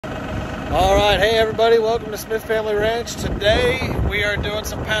All right, hey everybody, welcome to Smith Family Ranch. Today we are doing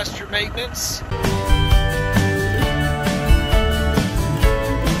some pasture maintenance.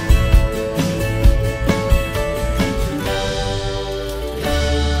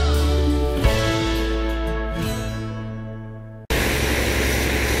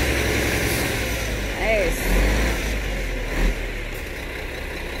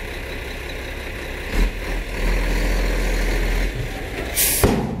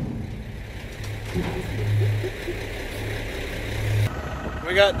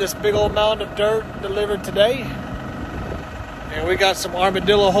 We got this big old mound of dirt delivered today, and we got some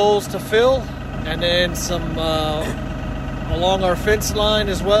armadillo holes to fill, and then some along our fence line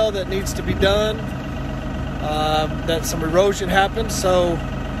as well that needs to be done. That some erosion happened, so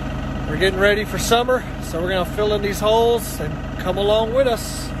we're getting ready for summer. So we're gonna fill in these holes and come along with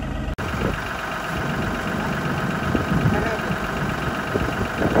us.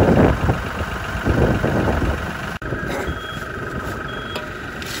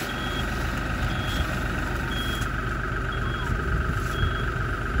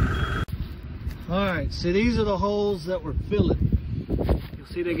 Alright, so these are the holes that we're filling. You'll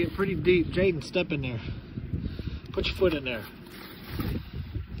see they get pretty deep. Jaden, step in there. Put your foot in there.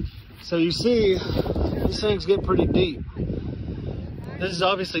 So you see, these things get pretty deep. This is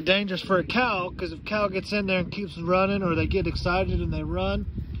obviously dangerous for a cow, because if a cow gets in there and keeps running, or they get excited and they run,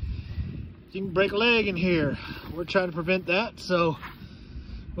 you can break a leg in here. We're trying to prevent that, so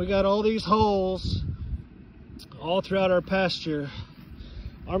we got all these holes all throughout our pasture.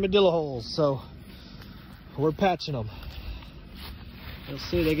 Armadillo holes, so we're patching them. Let's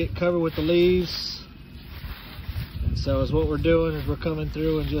see, they get covered with the leaves. And so is what we're doing is we're coming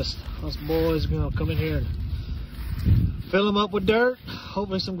through and just, us boys are gonna come in here and fill them up with dirt.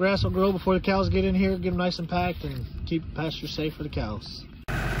 Hopefully some grass will grow before the cows get in here, get them nice and packed, and keep the pasture safe for the cows.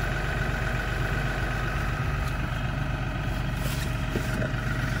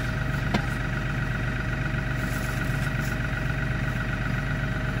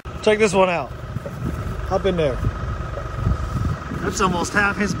 Check this one out. Hop in there. That's almost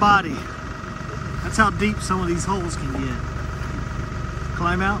half his body. That's how deep some of these holes can get.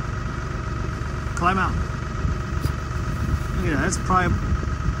 Climb out. Climb out. Look at that. That's probably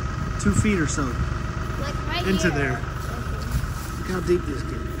 2 feet or so like right into here. there. Look how deep this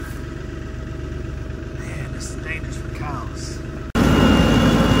gets. Man, this is dangerous for cows.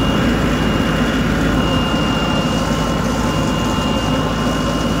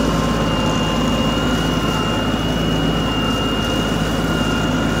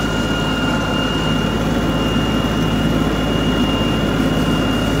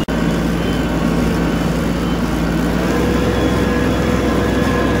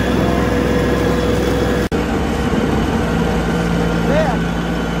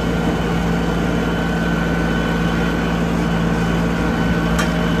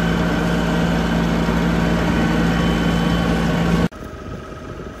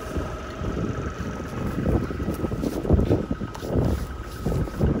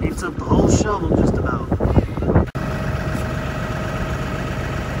 Eats up the whole shovel just about.